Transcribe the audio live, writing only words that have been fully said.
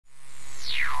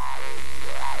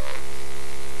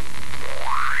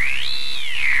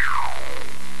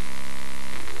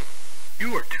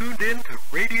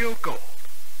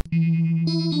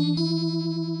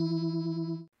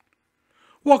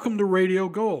Welcome to Radio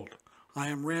Gold. I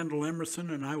am Randall Emerson,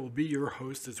 and I will be your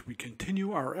host as we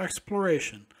continue our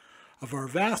exploration of our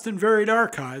vast and varied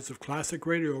archives of classic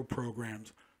radio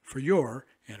programs for your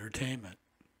entertainment.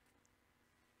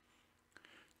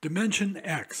 Dimension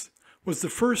X was the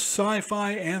first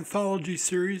sci-fi anthology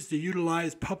series to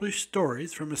utilize published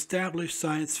stories from established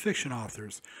science fiction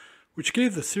authors, which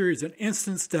gave the series an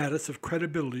instant status of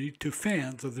credibility to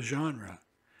fans of the genre.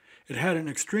 It had an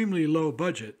extremely low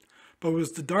budget, but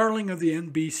was the darling of the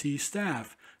NBC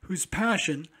staff, whose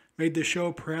passion made the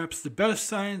show perhaps the best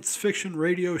science fiction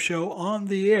radio show on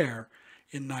the air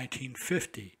in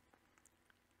 1950.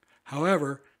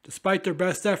 However, despite their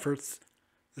best efforts,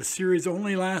 the series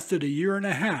only lasted a year and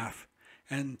a half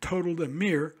and totaled a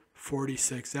mere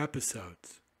 46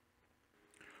 episodes.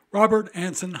 Robert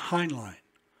Anson Heinlein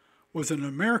was an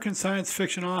American science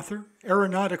fiction author,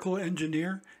 aeronautical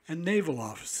engineer, and naval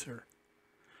officer.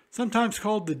 Sometimes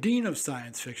called the Dean of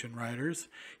Science Fiction Writers,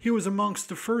 he was amongst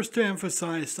the first to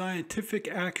emphasize scientific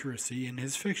accuracy in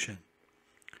his fiction,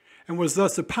 and was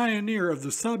thus a pioneer of the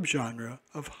subgenre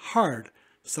of hard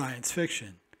science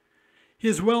fiction. He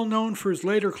is well known for his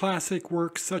later classic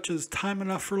works such as Time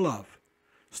Enough for Love,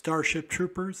 Starship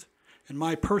Troopers, and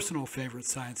my personal favorite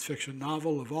science fiction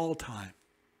novel of all time,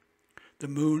 The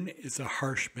Moon is a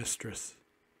Harsh Mistress.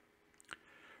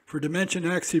 For Dimension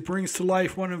X, he brings to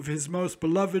life one of his most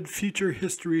beloved future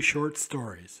history short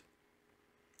stories.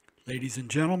 Ladies and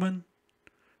gentlemen,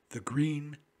 The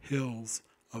Green Hills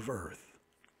of Earth.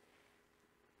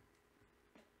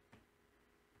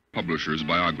 Publisher's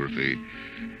biography.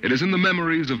 It is in the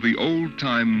memories of the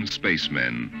old-time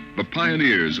spacemen, the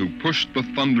pioneers who pushed the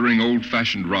thundering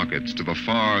old-fashioned rockets to the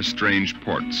far, strange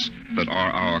ports that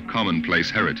are our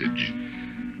commonplace heritage.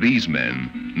 These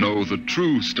men know the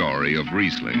true story of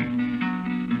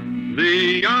Riesling.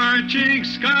 The arching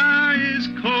sky is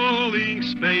calling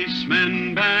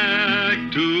spacemen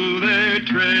back to their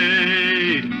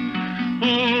trade.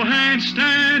 All hands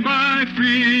stand by,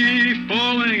 free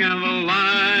falling, and the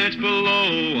lights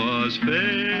below us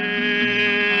fade.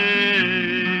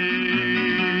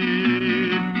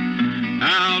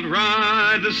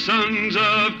 Outride the sons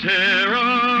of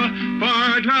terror,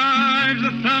 far drives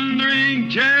the thundering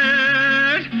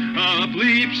jet, up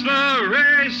leaps the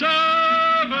race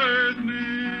of earthmen,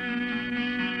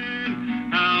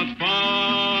 out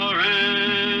far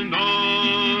and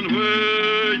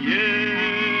onward yet.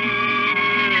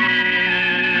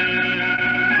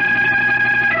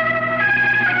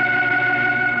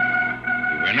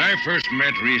 When I first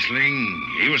met Riesling,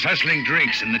 he was hustling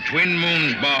drinks in the Twin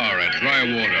Moons bar at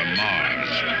Drywater, Mars.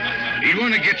 He'd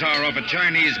won a guitar off a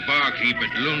Chinese barkeep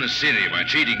at Luna City by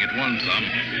cheating at one thumb,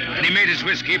 and he made his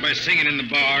whiskey by singing in the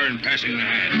bar and passing the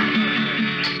hat.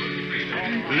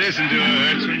 Listen to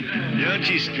her, Hudson. Don't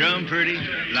she strum pretty?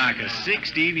 Like a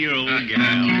 16-year-old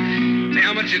gal. Say,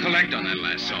 how much you collect on that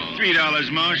last song? $3,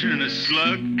 Martian, and a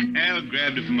slug. Al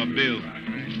grabbed it from my bill.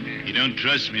 He don't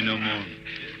trust me no more.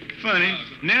 Funny,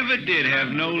 never did have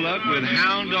no luck with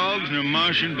hound dogs nor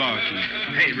Martian barkeep.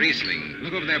 Hey, Riesling,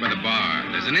 look over there by the bar.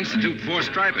 There's an Institute 4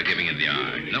 striper giving you the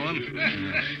eye. Know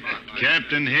him?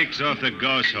 Captain Hicks off the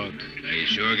Goshawk. He's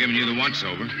sure giving you the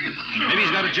once-over. Maybe he's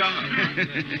got a job.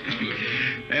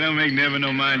 They don't make never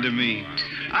no mind to me.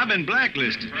 I've been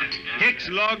blacklisted. Hicks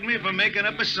logged me for making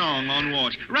up a song on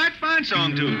watch. Right fine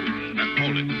song, too.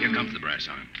 Hold it. Here comes the brass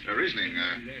arm. Riesling,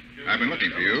 I've been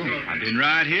looking for you. I've been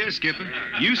right here, Skipper.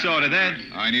 You saw to that.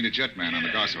 I need a jetman on the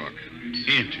Goshawk.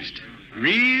 Interesting.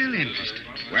 Real interesting.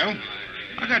 Well?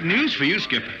 I got news for you,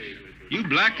 Skipper. You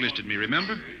blacklisted me,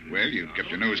 remember? Well, you kept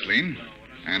your nose clean,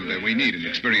 and we need an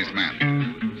experienced man.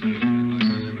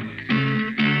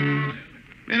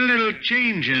 Been a little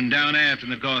changing down aft in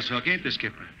the Goshawk, ain't there,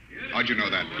 Skipper? How'd you know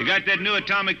that? You got that new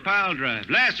atomic pile drive.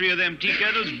 Last 3 of them tea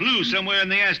kettles blew somewhere in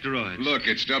the asteroids. Look,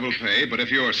 it's double pay, but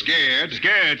if you're scared...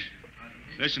 Scared?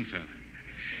 Listen, fella.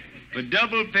 For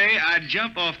double pay, I'd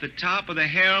jump off the top of the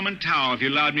Harriman Tower if you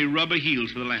allowed me rubber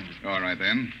heels for the landing. All right,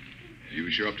 then.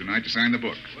 You show up tonight to sign the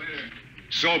book.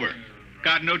 Sober.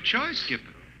 Got no choice, Skipper.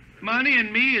 Money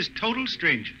and me is total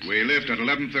strangers. We lift at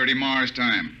 11:30 Mars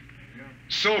time.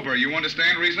 Sober, you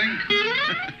understand, Riesling?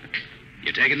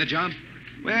 You taking the job?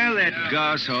 Well, that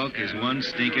Goshawk is one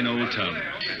stinking old tub.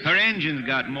 Her engine's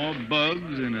got more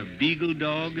bugs than a beagle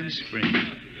dog in spring.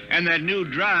 And that new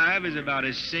drive is about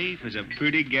as safe as a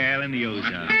pretty gal in the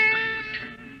Ozarks.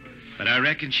 But I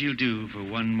reckon she'll do for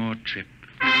one more trip.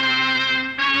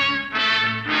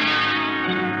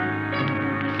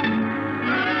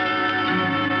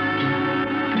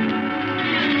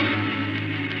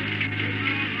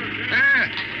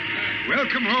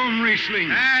 Welcome home, Riesling.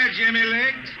 Hi, Jimmy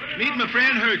Legs. Meet my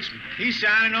friend Hertzman. He's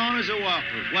signing on as a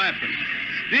wiper.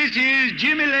 This here's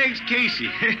Jimmy Legs Casey.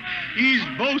 He's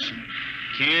bosun.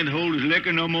 Can't hold his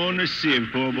liquor no more than a sieve,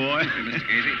 poor boy. Mr.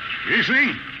 Casey.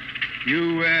 Riesling,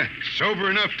 you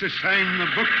sober enough to sign the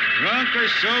book? Drunk or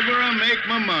sober, I'll make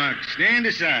my mark. Stand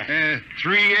aside.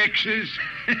 3 X's?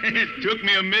 It took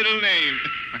me a middle name.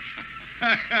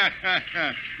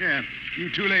 Yeah, you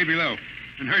two lay below.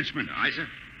 And Hertzman. Aye, sir.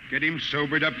 Get him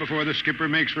sobered up before the skipper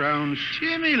makes rounds.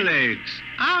 Jimmy Legs,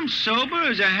 I'm sober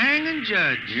as a hanging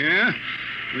judge. Yeah?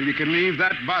 Well, you can leave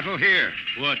that bottle here.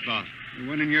 What bottle? The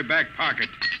one in your back pocket.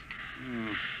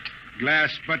 Oh,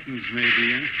 glass buttons,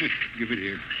 maybe, huh? Give it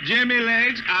here. Jimmy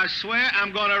Legs, I swear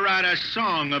I'm going to write a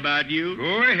song about you.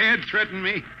 Go ahead, threaten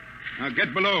me. Now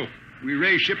get below. We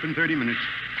raise ship in 30 minutes.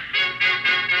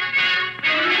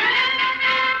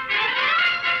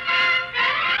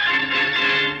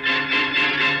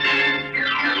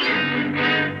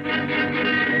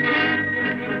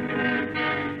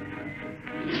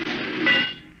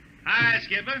 Hi,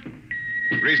 Skipper.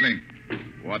 Riesling,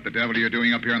 what the devil are you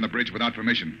doing up here on the bridge without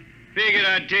permission? Figured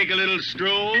I'd take a little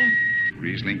stroll.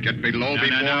 Riesling, get below No,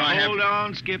 before I have... Hold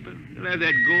on, Skipper. You'll have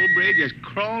that gold braid just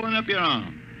crawling up your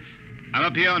arm. I'm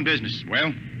up here on business.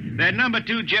 Well, That number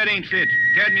 2 jet ain't fit.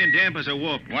 Cadmium dampers are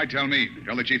warped. why tell me?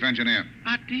 Tell the chief engineer.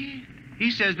 I did.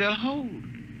 He says they'll hold.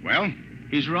 Well,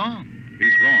 He's wrong.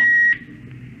 he's wrong.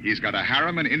 He's got a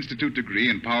Harriman Institute degree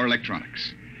in power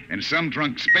electronics. And some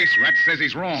drunk space rat says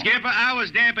he's wrong. Skipper, I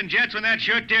was damping jets when that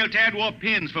shirt-tail tad wore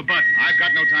pins for buttons. I've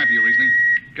got no time for you, Riesling.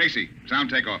 Casey, sound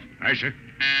takeoff. Aye, sir.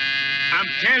 I'm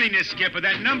telling you, Skipper,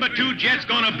 that number 2 jet's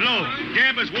gonna blow.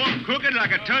 Dampers warp crooked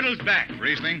like a turtle's back.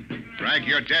 Riesling, drag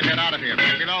your deadhead out of here.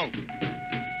 Get below.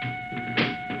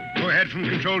 Go ahead from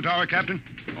control tower, Captain.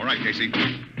 All right, Casey.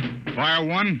 Fire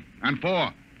 1 and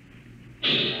 4.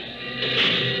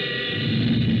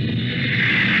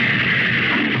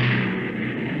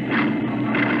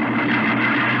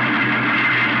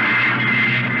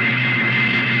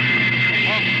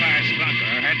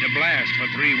 Blast for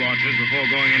 3 watches before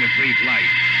going into free flight.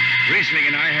 Riesling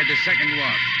and I had the second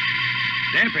watch.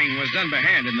 Damping was done by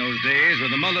hand in those days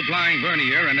with a multiplying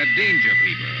vernier and a danger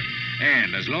peeper.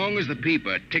 And as long as the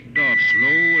peeper ticked off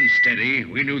slow and steady,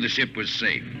 we knew the ship was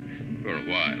safe. For a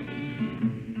while.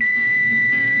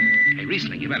 Hey,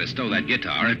 Riesling, you better stow that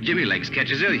guitar. If Jimmy Legs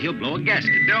catches it, he'll blow a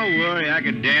gasket. Don't worry, I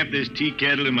can damp this tea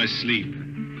kettle in my sleep.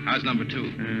 How's number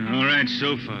 2? All right,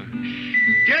 so far.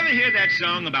 Did you ever hear that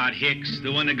song about Hicks,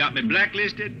 the one that got me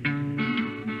blacklisted?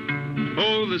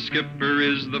 Oh, the skipper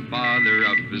is the father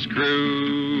of his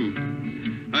crew,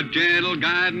 a gentle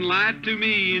guiding light to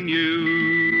me and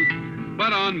you.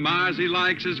 But on Mars he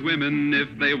likes his women if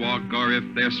they walk or if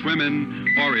they're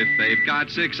swimming, or if they've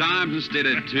got 6 arms instead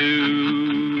of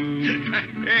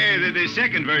 2. Hey, the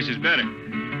second verse is better.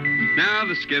 Now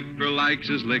the skipper likes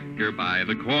his liquor by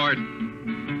the quart.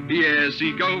 Yes,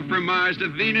 he'd go from Mars to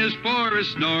Venus for a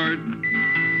snort.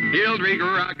 He'll drink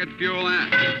rocket fuel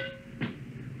and...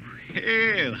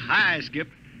 Well, hi, Skip.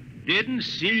 Didn't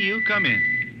see you come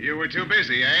in. You were too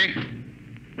busy, eh?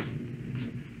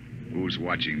 Who's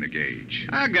watching the gauge?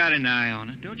 I got an eye on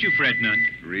it. Don't you fret none.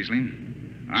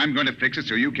 Riesling, I'm going to fix it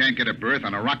so you can't get a berth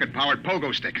on a rocket-powered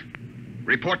pogo stick.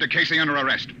 Report to Casey under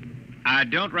arrest. I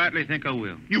don't rightly think I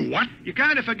will. You what? You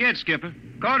kind of forget, Skipper.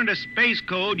 According to Space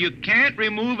Code, you can't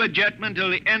remove a jetman till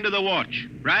the end of the watch,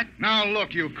 right? Now,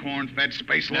 look, you corn-fed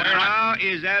space lawyer. Now,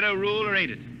 is that a rule or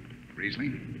ain't it?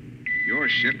 Riesling, your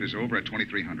shift is over at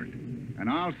 2300. And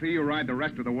I'll see you ride the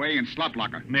rest of the way in slop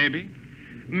locker. Maybe.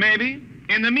 Maybe.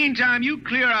 In the meantime, you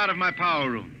clear out of my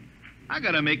power room. I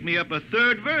gotta make me up a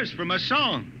 3rd verse for my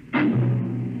song.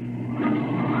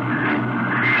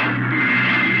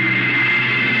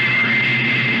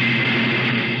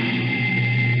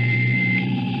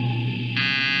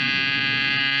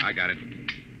 I got it.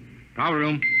 Power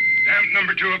room. Damp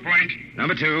number 2 a point.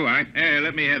 Number 2, all right. Hey,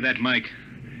 let me have that mic.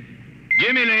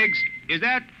 Jimmy Legs, is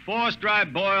that forced dry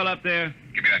boil up there?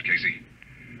 Give me that, Casey.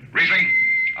 Riesling,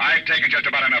 I've taken just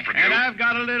about enough from And you. I've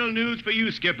got a little news for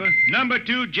you, Skipper. Number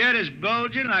 2 jet is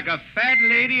bulging like a fat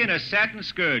lady in a satin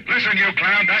skirt. Listen, you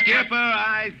clown, that Skipper,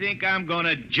 I think I'm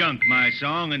gonna junk my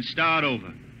song and start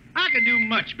over. I could do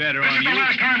much better This on is you. the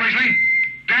last time, Riesling.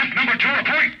 Damp number 2 a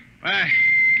point. Why,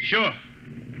 sure.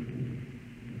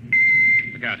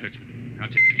 Look out, Hertzman. I'll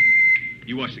take it.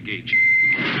 You watch the gauge.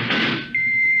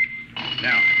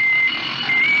 Now.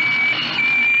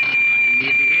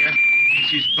 Here.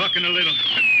 She's bucking a little.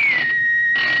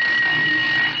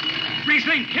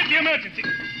 Riesling, hit the emergency.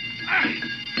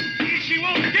 She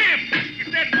won't damp.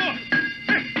 Get that door.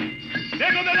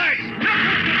 There go the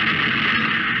lights.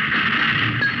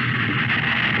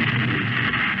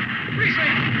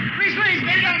 Riesling!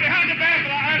 Stay down behind the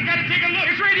baffle. I've got to take a look.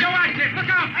 It's radioactive. Look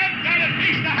out. I've got to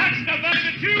fix the hot stuff out of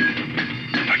the tube.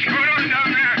 What's going on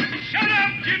down there? Shut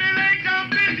up, Jimmy Legs. I'm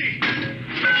busy.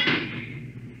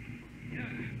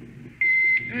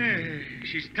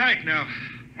 She's tight now.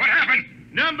 What happened?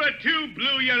 Number 2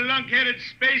 blew, you lunk-headed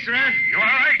space rat. You all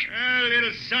right? A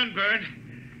little sunburn.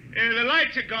 The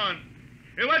lights are gone.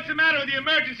 What's the matter with the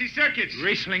emergency circuits?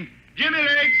 Riesling. Jimmy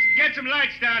Legs, get some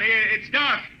lights down here. It's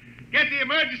dark. Get the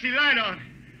emergency light on.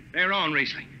 They're on,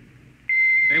 Riesling.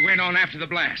 They went on after the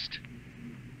blast.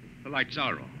 The lights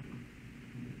are on.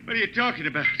 What are you talking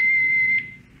about?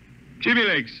 Jimmy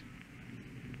Legs.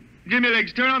 Jimmy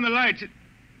Legs, turn on the lights.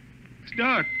 It's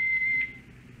dark.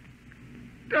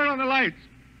 Turn on the lights.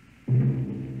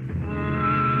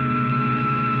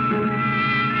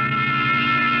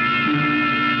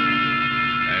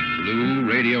 That blue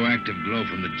radioactive glow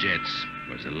from the jets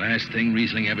was the last thing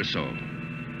Riesling ever saw.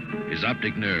 His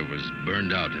optic nerve was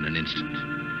burned out in an instant.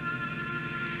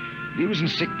 He was in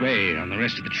sick bay on the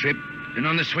rest of the trip, and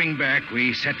on the swing back,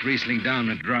 we set Riesling down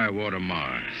at dry water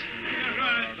Mars.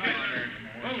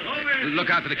 Look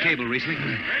out for the cable, Riesling.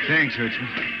 Thanks, Hertzman.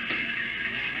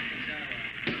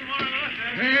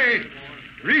 Hey,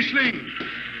 Riesling.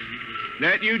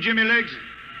 That you, Jimmy Legs?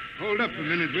 Hold up a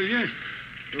minute, will you?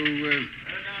 Oh,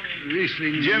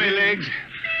 Riesling. Jimmy Legs,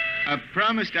 I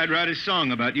promised I'd write a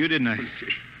song about you, didn't I?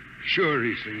 Sure,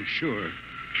 Riesling, sure.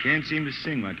 Can't seem to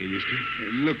sing like I used to.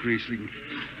 Look, Riesling,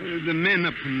 the men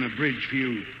up in the bridge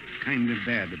feel kind of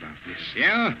bad about this.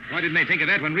 Yeah? Why didn't they think of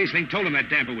that when Riesling told them that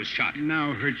damper was shot?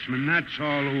 Now, Hertzman, that's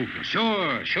all over.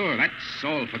 Sure. That's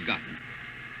all forgotten.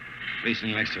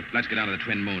 Riesling, let's get down to the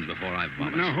Twin Moons before I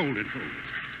vomit. Now, hold it.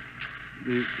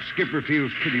 The skipper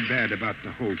feels pretty bad about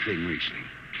the whole thing, Riesling.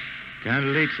 Kind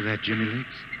of late for that, Jimmy Legs.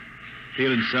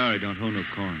 Feeling sorry, don't hold no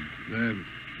corn. The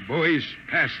boys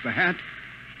passed the hat.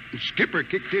 The skipper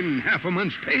kicked in half a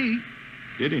month's pay.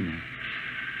 Did he now?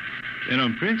 Then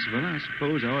on principle, I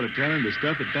suppose I ought to tell him to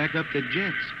stuff it back up the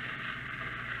jets.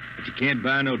 But you can't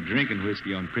buy no drinking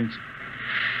whiskey on principle.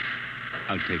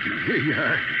 I'll take it. Here you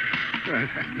are.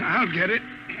 I'll get it.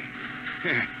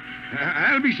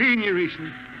 I'll be seeing you,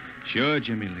 Riesling. Sure,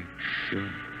 Jimmy Lee. Sure.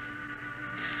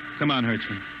 Come on,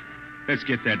 Hertzman. Let's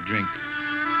get that drink.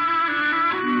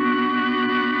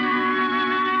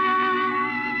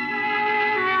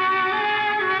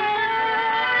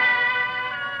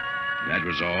 That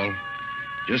was all.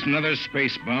 Just another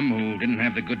space bum who didn't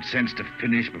have the good sense to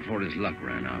finish before his luck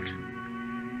ran out.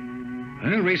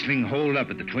 Well, Riesling holed up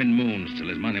at the Twin Moons till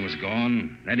his money was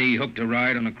gone. Then he hooked a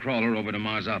ride on a crawler over to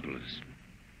Marsopolis.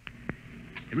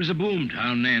 It was a boom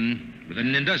town then, with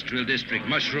an industrial district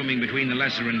mushrooming between the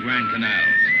Lesser and Grand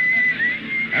Canals.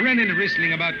 I ran into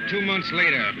Riesling about 2 months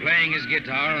later, playing his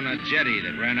guitar on a jetty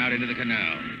that ran out into the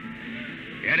canal.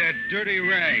 He had a dirty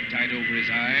rag tied over his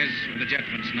eyes with a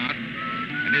jetman's knot,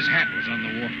 and his hat was on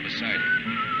the wharf beside him.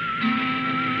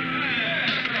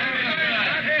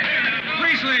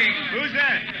 Riesling! Who's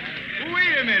that?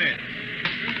 Wait a minute.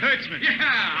 Hertzman. Yeah,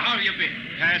 how have you been?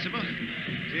 Passable.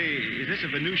 Say, is this a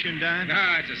Venusian dime?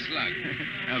 No, it's a slug.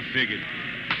 I figured.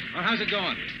 Well, how's it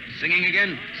going? Singing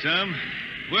again? Some.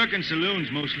 Working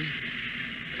saloons, mostly.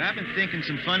 But I've been thinking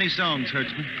some funny songs,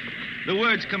 Hertzman. The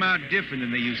words come out different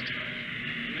than they used to.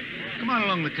 Come on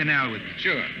along the canal with me.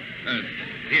 Sure.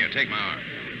 Here, take my arm.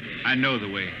 I know the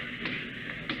way.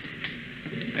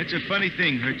 That's a funny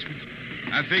thing, Hertzman.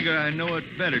 I figure I know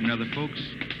it better than other folks.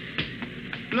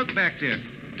 Look back there,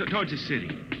 towards the city.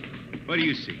 What do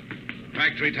you see?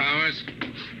 Factory towers.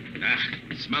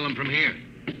 Smell them from here.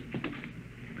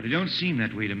 But it don't seem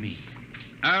that way to me.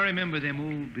 I remember them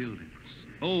old buildings,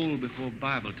 old before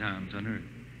Bible times on Earth.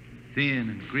 Thin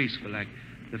and graceful like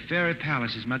the fairy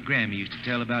palaces my Grammy used to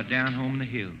tell about down home in the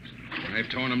hills. They've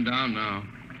torn them down now,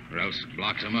 or else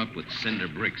blocked them up with cinder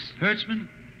bricks. Hertzman,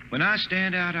 when I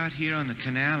stand out here on the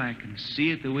canal, I can see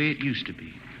it the way it used to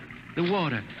be. The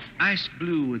water, ice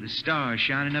blue with the stars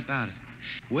shining up out of it.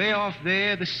 Way off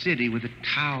there, the city with the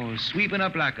towers sweeping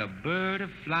up like a bird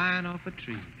flying off a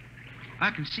tree.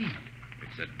 I can see it.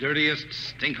 It's the dirtiest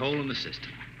stinkhole in the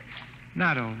system.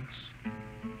 Not always.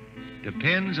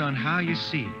 Depends on how you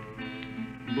see it.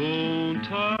 Bone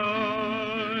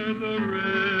tie the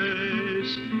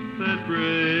race that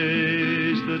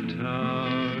raised the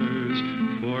towers,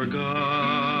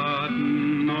 forgotten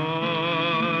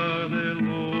are their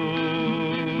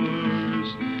lores.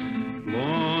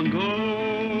 Long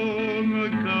gone the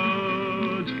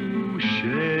gods who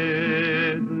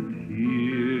shed the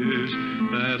tears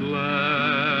that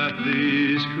lap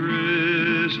these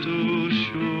crystal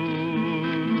shores.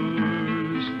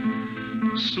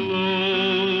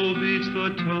 Slow beats the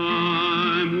time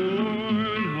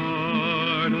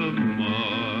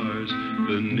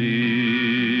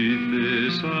beneath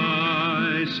this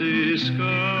icy sky,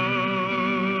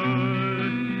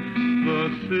 the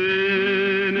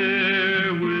thin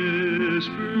air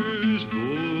whispers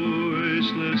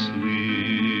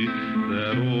voicelessly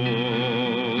that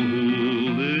all who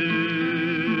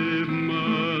live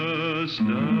must die.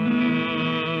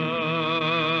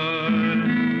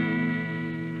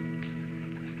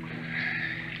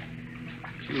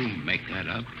 You make that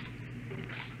up?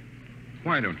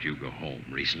 Why don't you go home,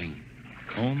 Riesling?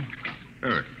 Home?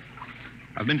 Earth.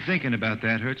 I've been thinking about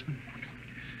that, Hertzman.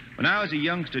 When I was a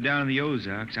youngster down in the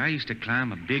Ozarks, I used to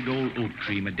climb a big old oak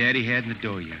tree my daddy had in the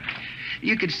dooryard.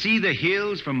 You could see the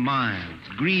hills for miles,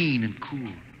 green and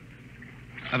cool.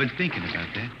 I've been thinking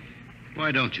about that.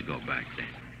 Why don't you go back then?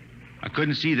 I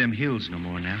couldn't see them hills no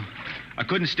more now. I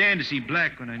couldn't stand to see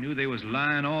black when I knew they was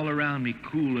lying all around me,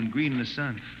 cool and green in the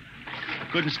sun. I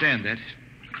couldn't stand that.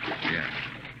 Yeah.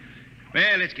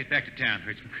 Well, let's get back to town,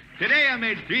 Hertzman. Today I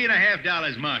made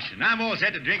 $3.50 mush, and I'm all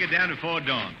set to drink it down before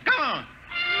dawn. Come on!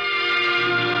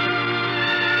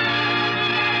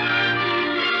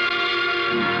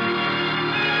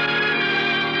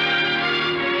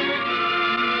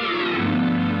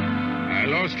 I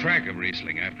lost track of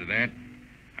Riesling after that.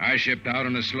 I shipped out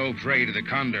on a slow freight of the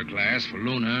Condor class for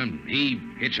Luna, and he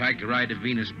hitchhiked a ride to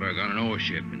Venusburg on an ore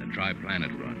ship in the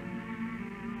Tri-Planet run.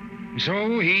 And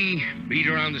so he beat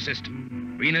around the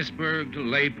system. Venusburg to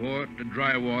Layport to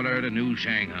Drywater to New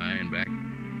Shanghai and back.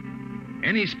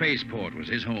 Any spaceport was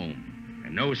his home,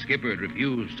 and no skipper had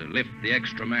refused to lift the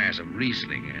extra mass of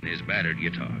Riesling and his battered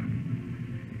guitar.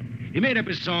 He made up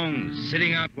his songs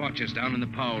sitting out watches down in the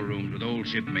power rooms with old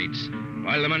shipmates,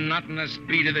 while the monotonous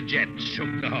beat of the jets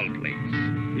shook the hull plates.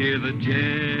 Hear the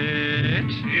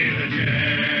jets, hear the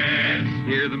jets,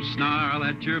 hear them snarl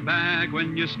at your back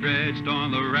when you're stretched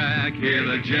on the rack. Hear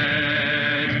the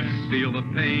jets, feel the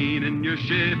pain in your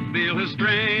ship, feel the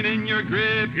strain in your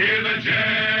grip. Hear the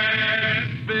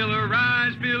jets, feel her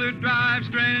rise, feel her drive,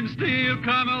 strand steel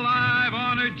come alive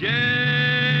on her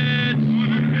jets.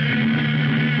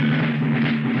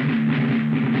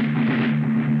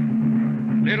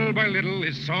 Little by little,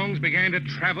 his songs began to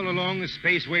travel along the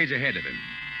spaceways ahead of him.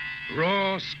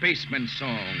 Raw spaceman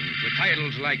songs with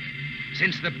titles like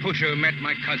Since the Pusher Met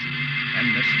My Cousin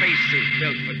and The Spacesuit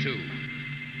Built for Two.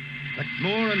 But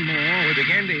more and more, we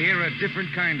began to hear a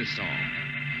different kind of song.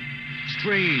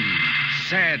 Strange,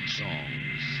 sad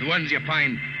songs, the ones you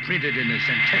find printed in the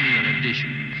centennial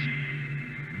editions.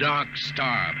 Dark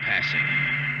Star Passing,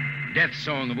 Death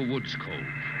Song of a Woods Cove.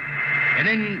 And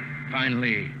then,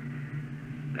 finally,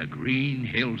 The Green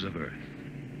Hills of Earth.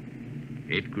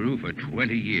 It grew for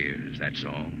 20 years, that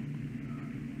song.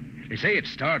 They say it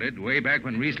started way back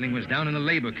when Riesling was down in the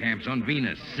labor camps on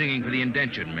Venus, singing for the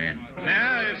indentured men.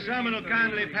 Now, if someone will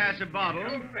kindly pass a bottle.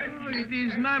 Oh, it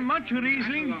is not much,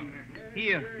 Riesling.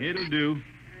 Here. It'll do.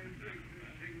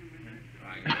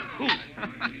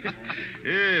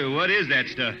 What is that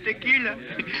stuff? Tequila.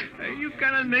 You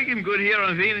cannot make him good here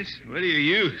on Venus. What do you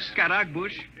use? Carac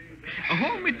bush.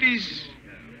 Home it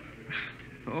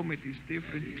is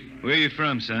different. Where are you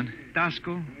from, son?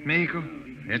 Tasco, Mexico.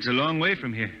 That's a long way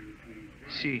from here.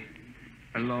 Si,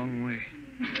 a long way.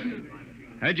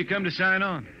 How'd you come to sign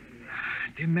on?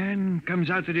 The man comes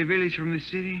out to the village from the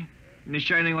city in a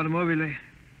shining automobile,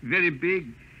 very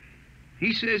big.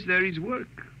 He says there is work.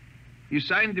 You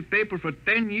signed the paper for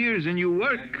 10 years and you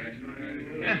work.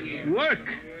 Yeah, work.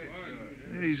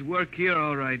 There is work here,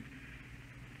 all right.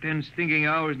 10 stinking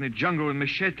hours in the jungle with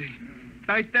machete.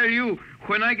 I tell you,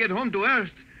 when I get home to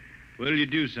Earth... What'll you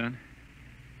do, son?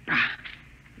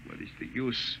 What is the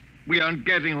use? We aren't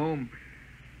getting home.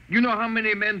 You know how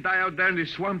many men die out there in the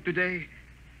swamp today?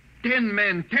 10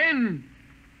 men. 10!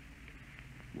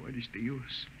 What is the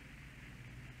use?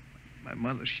 My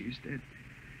mother, she's dead.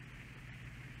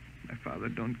 My father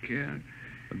don't care.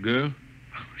 A girl?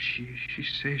 Oh, she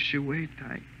says she wait.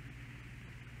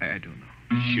 I don't know.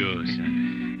 Sure,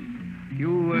 son.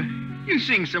 You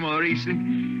sing some more,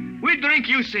 Riesling. We drink,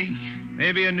 you sing.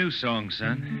 Maybe a new song,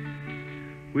 son.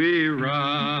 We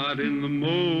rot in the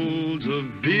molds of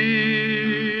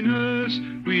Venus.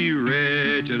 We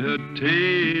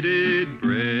regurgitated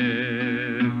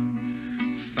breath.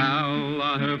 Foul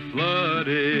are her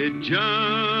flooded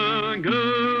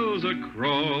jungles,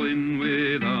 a-crawling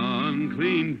with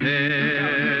unclean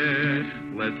death.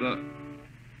 Let the...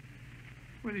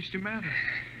 What is the matter?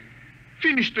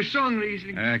 Finish the song,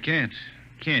 Riesling. I can't.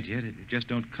 Can't yet. It just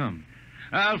don't come.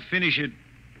 I'll finish it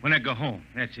when I go home.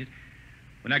 That's it.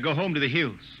 When I go home to the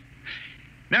hills.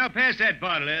 Now pass that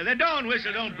bottle. The dawn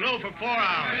whistle don't blow for 4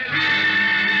 hours.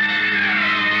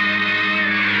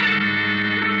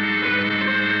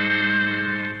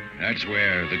 That's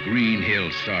where the Green Hill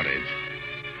started.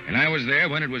 And I was there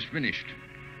when it was finished.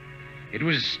 It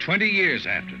was 20 years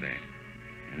after that.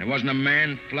 And there wasn't a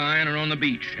man flying or on the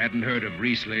beach hadn't heard of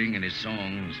Riesling and his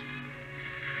songs.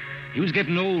 He was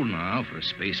getting old now for a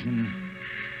spaceman.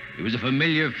 He was a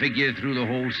familiar figure through the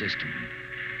whole system.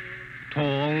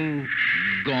 Tall,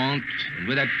 gaunt, and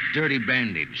with that dirty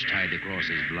bandage tied across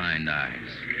his blind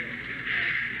eyes.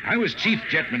 I was chief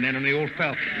jetman then on the old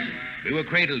Falcon. We were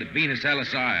cradled at Venus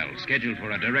Alice Isle, scheduled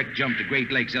for a direct jump to Great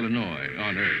Lakes, Illinois,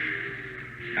 on Earth.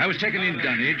 I was taken in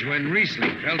dunnage when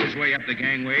Riesling felt his way up the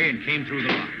gangway and came through the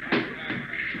lock.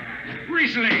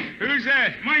 Riesling! Who's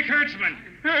that? Mike Hertzman.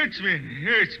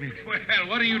 Hertzman. Well,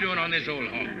 what are you doing on this old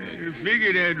hog? I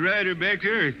figured I'd ride her back to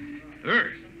Earth.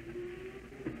 Earth?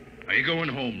 Are you going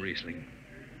home, Riesling?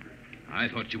 I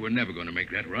thought you were never going to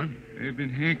make that run. I've been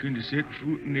hankering to set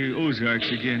foot in the Ozarks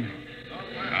again.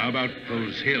 How about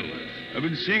those hills? I've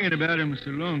been singing about them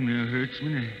so long now,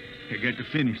 Hertzman. I got to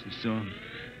finish the song.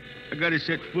 I got to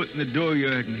set foot in the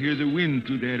dooryard and hear the wind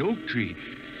through that oak tree.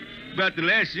 About the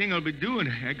last thing I'll be doing.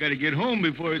 I got to get home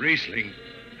before it... Riesling,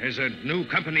 there's a new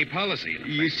company policy.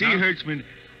 You see, Hertzman,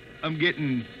 I'm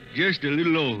getting just a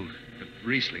little old. But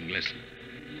Riesling, listen.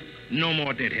 No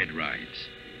more deadhead rides.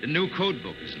 The new code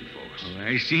book is in force. Oh,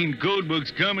 I seen code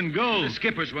books come and go. The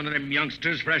skipper's one of them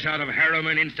youngsters fresh out of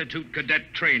Harriman Institute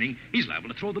cadet training. He's liable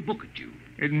to throw the book at you.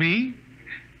 At me?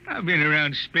 I've been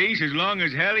around space as long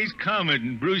as Halley's Comet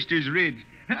and Brewster's Ridge.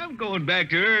 I'm going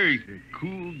back to Earth, the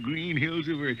cool green hills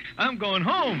of Earth. I'm going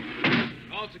home.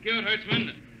 All secured,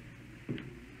 Hertzman.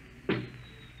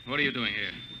 What are you doing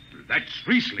here? That's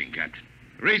Riesling, Captain.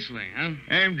 Riesling, huh?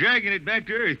 I'm dragging it back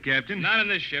to Earth, Captain. Not in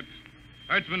this ship.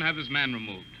 Hertzman, have this man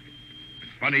removed.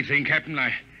 Funny thing, Captain,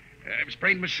 I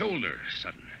sprained my shoulder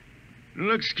sudden.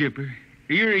 Look, Skipper,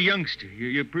 you're a youngster.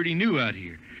 You're pretty new out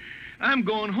here. I'm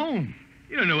going home.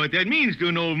 You don't know what that means to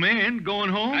an old man, going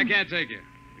home. I can't take you.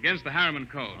 Against the Harriman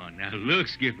Code. Oh, now look,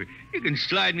 Skipper. You can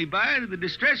slide me by to the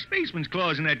distressed spaceman's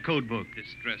clause in that code book.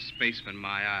 Distressed spaceman,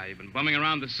 my eye. You've been bumming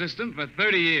around the system for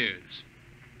 30 years.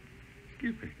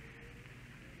 Skipper,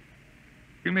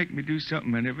 you make me do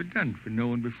something I never done for no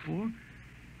one before.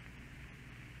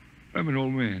 I'm an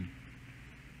old man.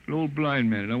 An old blind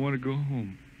man, and I want to go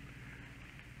home.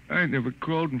 I ain't never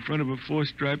crawled in front of a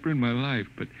four-striper in my life,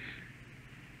 but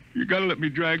you gotta let me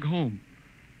drag home.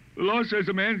 The law says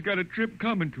a man's got a trip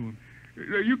coming to him.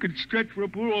 You can stretch for a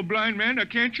poor old blind man, now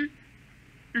can't you?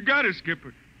 You got it,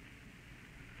 Skipper.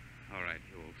 All right,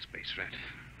 you old space rat.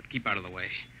 But keep out of the way.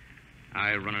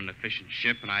 I run an efficient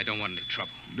ship, and I don't want any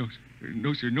trouble.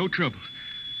 No, sir, no trouble.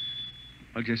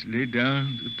 I'll just lay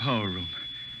down to the power room.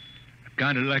 I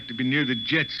kind of like to be near the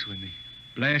jets when they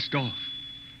blast off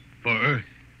for Earth.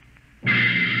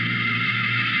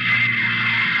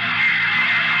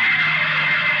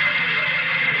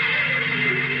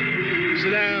 Sit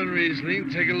down, Riesling.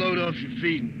 Take a load off your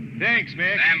feet. Thanks,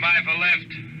 Mac. Stand by for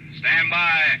lift. Stand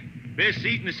by. Best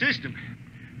seat in the system.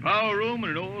 Power room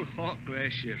and an old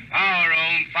Hawk-class ship. Power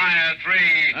room, fire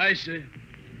 3. I see.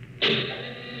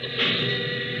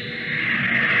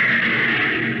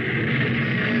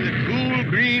 The cool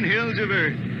green hills of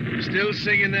Earth. Still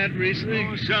singing that, Riesling?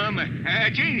 Oh, some. I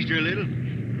changed her a little.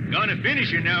 Gonna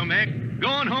finish her now, Mac.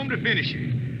 Going home to finish her.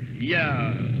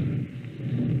 Yeah.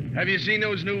 Have you seen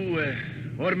those new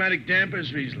automatic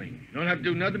dampers, Riesling? You don't have to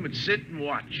do nothing but sit and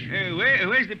watch.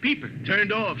 Where's the peeper?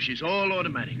 Turned off. She's all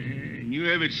automatic. You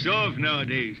have it soft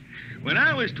nowadays. When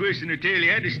I was twisting her tail,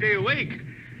 you had to stay awake.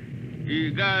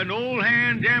 You got an old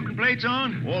hand damping plates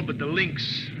on? All but the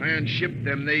links. Iron shipped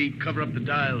them. They cover up the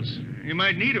dials. You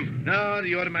might need them. No,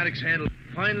 the automatics handle.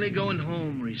 Finally going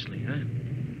home, Riesling, huh?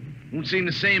 Won't seem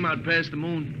the same out past the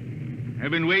moon.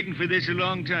 I've been waiting for this a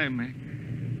long time, Mac.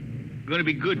 Gonna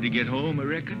be good to get home, I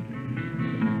reckon.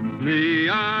 The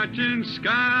arching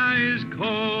sky is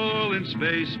calling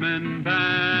spacemen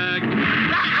back.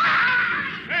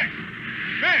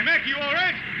 Mac, you all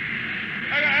right?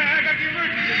 I got the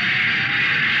emergency.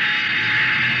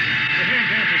 The hand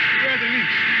dampers. Where are the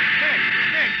links?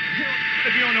 Mac,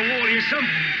 let me on the wall here, some.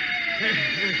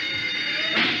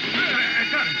 I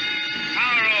got him.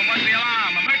 Power room, what's the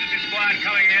alarm? Emergency squad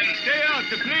coming in. Stay out.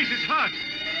 The place is hot.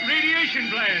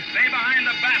 Radiation blast. Stay behind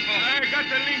the baffle. I got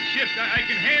the link shipped. I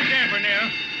can hand damper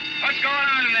now. What's going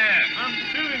on in there? I'm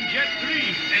still in Jet 3.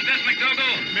 Is this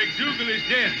McDougal? McDougal is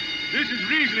dead. This is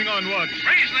Riesling on watch.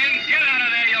 Riesling, get out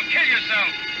of there. You'll kill yourself.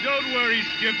 Don't worry,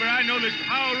 Skipper. I know this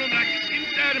power room like the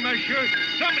inside of my shirt.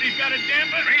 Somebody's got a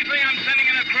damper. Riesling, I'm sending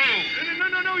in a crew.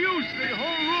 No use. The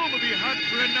whole room will be hot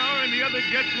for an hour and the other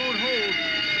jets won't hold.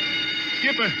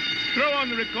 Skipper, throw on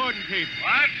the recording tape.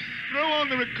 What? Throw on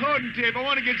the recording tape. I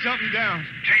want to get something down.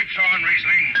 Tape lights on,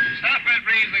 Riesling. Stop it,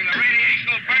 Riesling. The radiation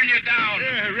will burn you down.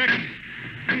 Yeah, I reckon.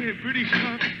 Yeah, pretty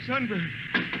sharp sunburn.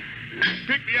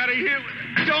 Pick me out of here with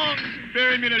the tongs and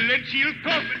bury me in a lead shield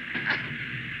coffin.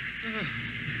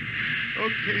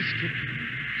 Okay, Skipper.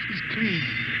 She's clean.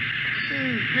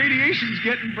 Radiation's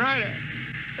getting brighter.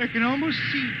 I can almost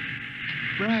see it.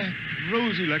 Bright,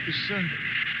 rosy like the sun.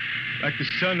 Like the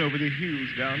sun over the hills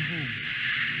down home.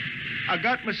 I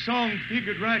got my song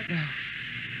figured right now.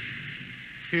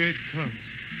 Here it comes.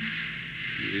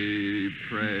 We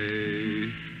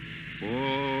pray for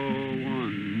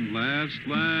one last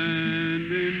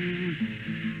landing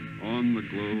on the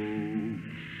globe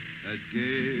that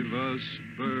gave us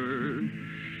birth.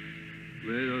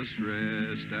 Let us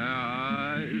rest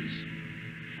our eyes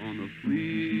on the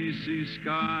fleecy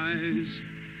skies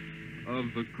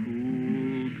of the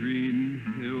cool green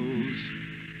hills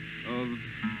of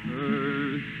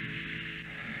earth.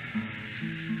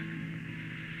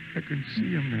 I can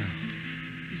see him now.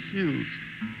 The hills.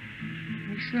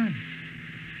 The sun.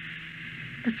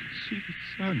 I can see the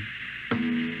sun.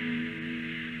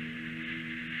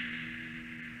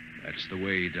 That's the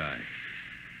way he died.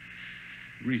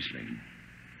 Riesling,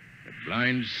 the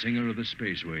blind singer of the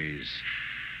spaceways,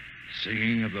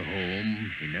 singing of the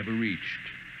home he never reached,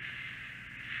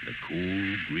 the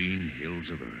cool green hills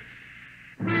of Earth.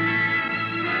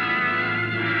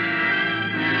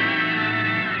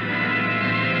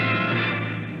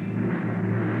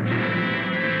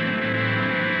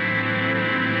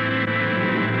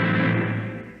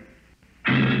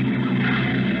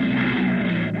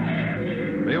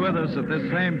 Be with us at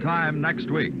this same time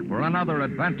next week for another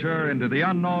adventure into the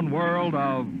unknown world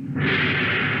of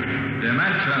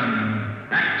Dimension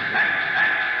X.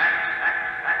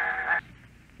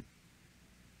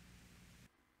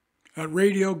 At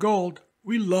Radio Gold,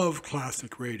 we love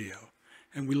classic radio,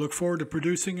 and we look forward to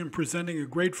producing and presenting a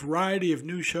great variety of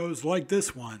new shows like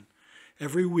this one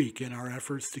every week in our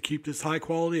efforts to keep this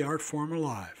high-quality art form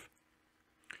alive.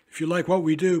 If you like what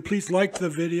we do, please like the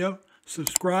video,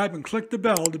 subscribe, and click the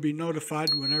bell to be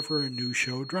notified whenever a new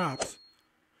show drops.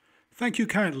 Thank you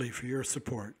kindly for your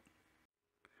support.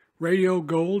 Radio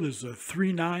Gold is a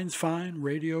 3 9's Fine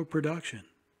radio production.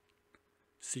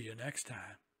 See you next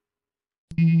time.